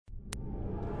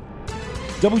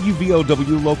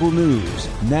WVOW Local News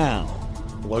now.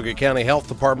 Logan County Health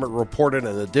Department reported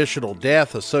an additional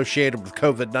death associated with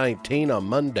COVID-19 on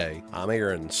Monday. I'm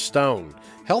Aaron Stone.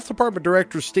 Health Department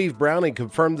Director Steve Browning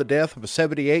confirmed the death of a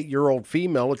 78-year-old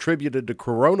female attributed to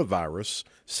coronavirus.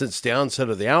 Since the onset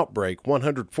of the outbreak,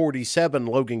 147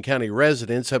 Logan County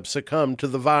residents have succumbed to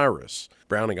the virus.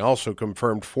 Browning also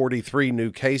confirmed 43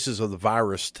 new cases of the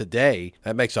virus today.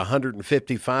 That makes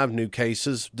 155 new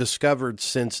cases discovered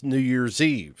since New Year's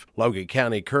Eve. Logan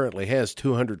County currently has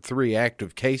 203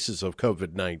 active cases of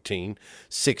COVID-19.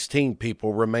 16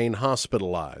 people remain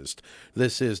hospitalized.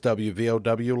 This is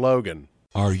WVOW Logan.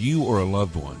 Are you or a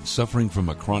loved one suffering from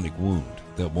a chronic wound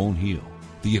that won't heal?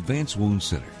 The Advanced Wound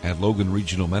Center at Logan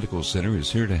Regional Medical Center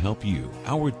is here to help you.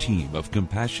 Our team of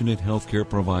compassionate healthcare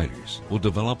providers will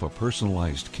develop a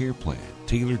personalized care plan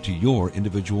tailored to your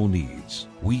individual needs.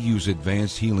 We use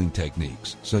advanced healing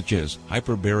techniques such as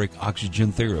hyperbaric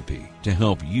oxygen therapy to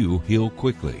help you heal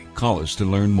quickly. Call us to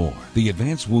learn more. The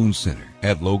Advanced Wound Center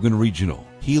at Logan Regional,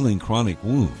 healing chronic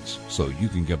wounds so you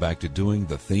can get back to doing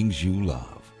the things you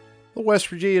love. The West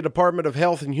Virginia Department of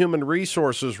Health and Human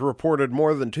Resources reported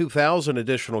more than 2,000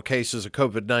 additional cases of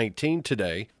COVID-19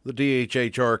 today. The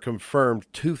DHHR confirmed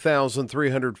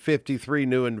 2,353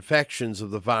 new infections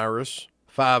of the virus.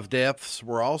 5 deaths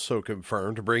were also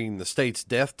confirmed, bringing the state's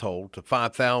death toll to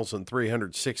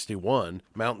 5,361.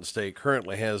 Mountain State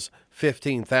currently has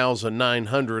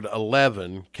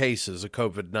 15,911 cases of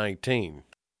COVID-19.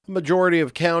 The majority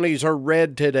of counties are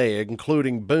red today,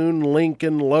 including Boone,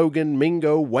 Lincoln, Logan,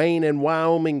 Mingo, Wayne, and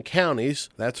Wyoming counties.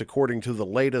 That's according to the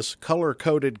latest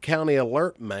color-coded county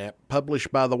alert map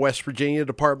published by the West Virginia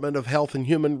Department of Health and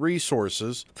Human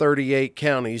Resources. 38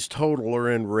 counties total are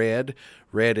in red.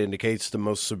 Red indicates the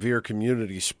most severe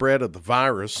community spread of the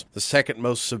virus. The second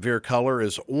most severe color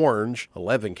is orange.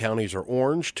 11 counties are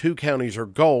orange, 2 counties are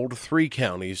gold, 3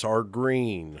 counties are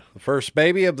green. The first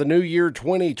baby of the new year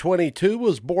 2022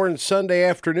 was born Sunday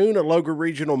afternoon at Logan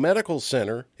Regional Medical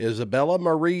Center. Isabella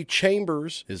Marie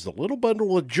Chambers is the little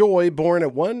bundle of joy born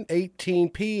at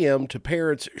 1:18 p.m. to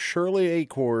parents Shirley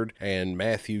Acord and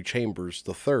Matthew Chambers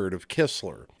III of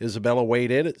Kistler. Isabella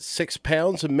weighed in at 6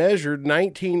 pounds and measured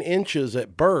 19 inches at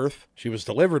birth. She was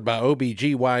delivered by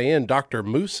OBGYN Dr.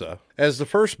 Musa. As the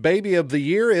first baby of the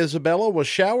year, Isabella was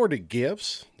showered at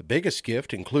gifts. The biggest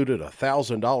gift included a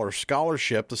 $1,000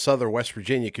 scholarship to Southern West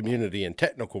Virginia Community and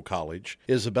Technical College.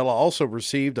 Isabella also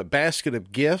received a basket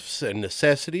of gifts and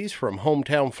necessities from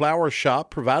Hometown Flower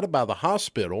Shop provided by the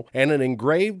hospital and an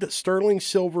engraved sterling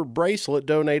silver bracelet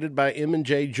donated by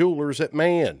M&J Jewelers at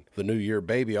Mann. The New Year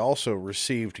baby also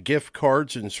received gift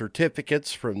cards and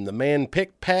certificates from the Mann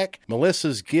Pick Pack,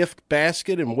 Melissa's Gift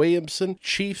Basket in Williamson,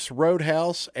 Chiefs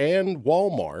Roadhouse, and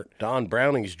Walmart. Don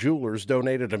Browning's Jewelers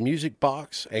donated a music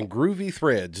box, and Groovy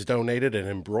Threads donated an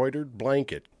embroidered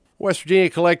blanket. West Virginia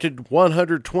collected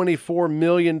 $124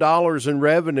 million in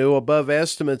revenue above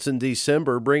estimates in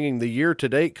December, bringing the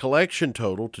year-to-date collection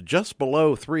total to just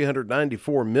below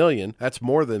 $394 million. That's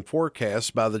more than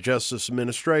forecast by the Justice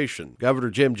Administration.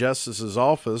 Governor Jim Justice's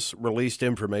office released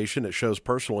information that shows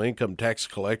personal income tax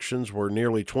collections were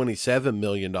nearly $27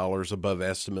 million above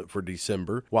estimate for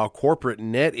December, while corporate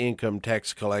net income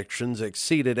tax collections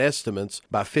exceeded estimates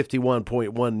by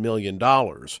 $51.1 million.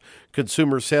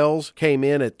 Consumer sales came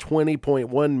in at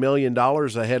 $20.1 million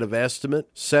ahead of estimate.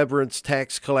 Severance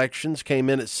tax collections came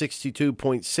in at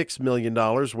 $62.6 million,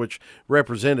 which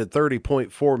represented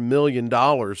 $30.4 million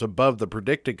above the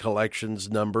predicted collections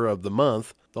number of the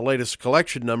month. The latest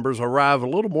collection numbers arrive a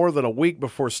little more than a week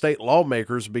before state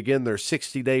lawmakers begin their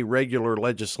 60-day regular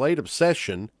legislative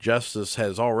session. Justice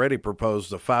has already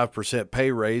proposed a 5%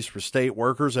 pay raise for state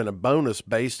workers and a bonus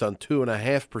based on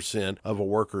 2.5% of a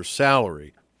worker's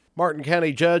salary. Martin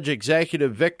County Judge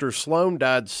Executive Victor Sloan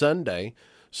died Sunday.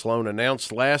 Sloan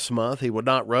announced last month he would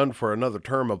not run for another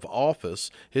term of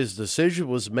office. His decision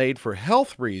was made for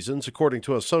health reasons, according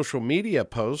to a social media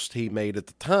post he made at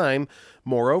the time.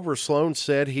 Moreover, Sloan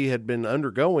said he had been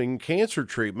undergoing cancer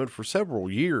treatment for several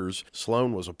years.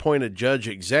 Sloan was appointed judge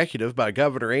executive by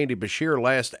Governor Andy Beshear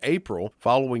last April,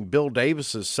 following Bill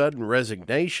Davis's sudden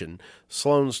resignation.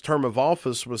 Sloan's term of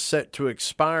office was set to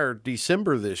expire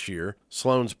December this year.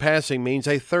 Sloan's passing means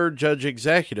a third judge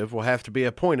executive will have to be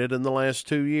appointed in the last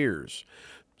 2 years.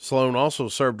 Sloan also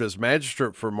served as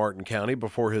magistrate for Martin County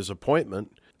before his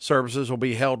appointment. Services will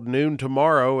be held noon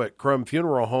tomorrow at Crum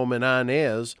Funeral Home in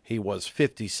Inez. He was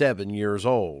 57 years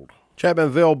old.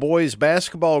 Chapmanville boys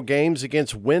basketball games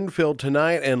against Winfield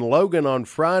tonight and Logan on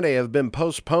Friday have been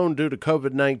postponed due to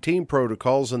COVID-19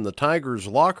 protocols in the Tigers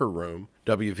locker room.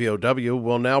 WVOW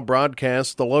will now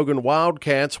broadcast the Logan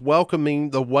Wildcats welcoming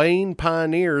the Wayne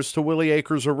Pioneers to Willie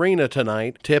Acres Arena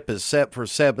tonight. Tip is set for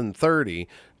 7:30.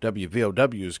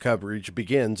 WVOW's coverage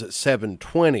begins at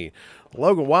 7:20. The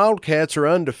Logan Wildcats are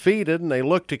undefeated, and they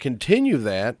look to continue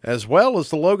that, as well as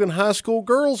the Logan High School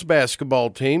girls basketball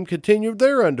team continued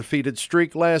their undefeated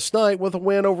streak last night with a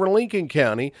win over Lincoln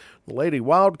County. The Lady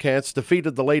Wildcats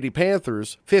defeated the Lady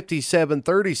Panthers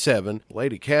 57-37. The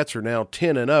Lady Cats are now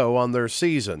 10-0 on their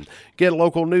season. Get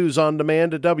local news on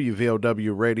demand at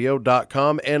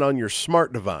WVOWradio.com and on your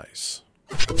smart device.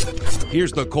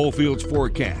 Here's the Coalfields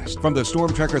forecast from the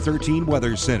Storm Tracker 13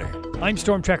 Weather Center. I'm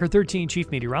Storm Tracker 13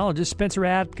 Chief Meteorologist Spencer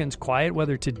Atkins. Quiet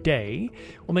weather today.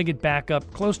 We'll make it back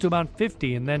up close to about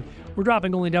 50, and then we're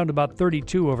dropping only down to about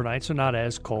 32 overnight, so not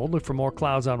as cold. Look for more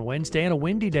clouds on Wednesday and a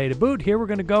windy day to boot. Here we're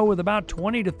going to go with about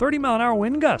 20 to 30 mile an hour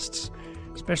wind gusts,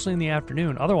 especially in the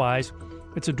afternoon. Otherwise,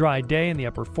 it's a dry day in the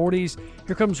upper 40s.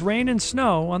 Here comes rain and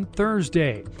snow on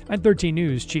Thursday. I'm 13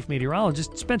 News Chief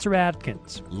Meteorologist Spencer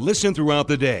Atkins. Listen throughout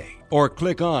the day or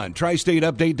click on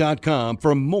tristateupdate.com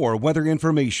for more weather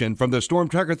information from the Storm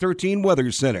Tracker 13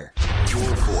 Weather Center.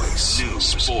 Your voice. News,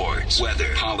 sports,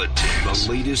 weather, politics,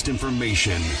 the latest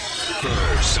information.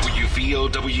 First,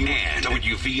 WVOW and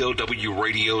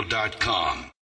WVOWradio.com.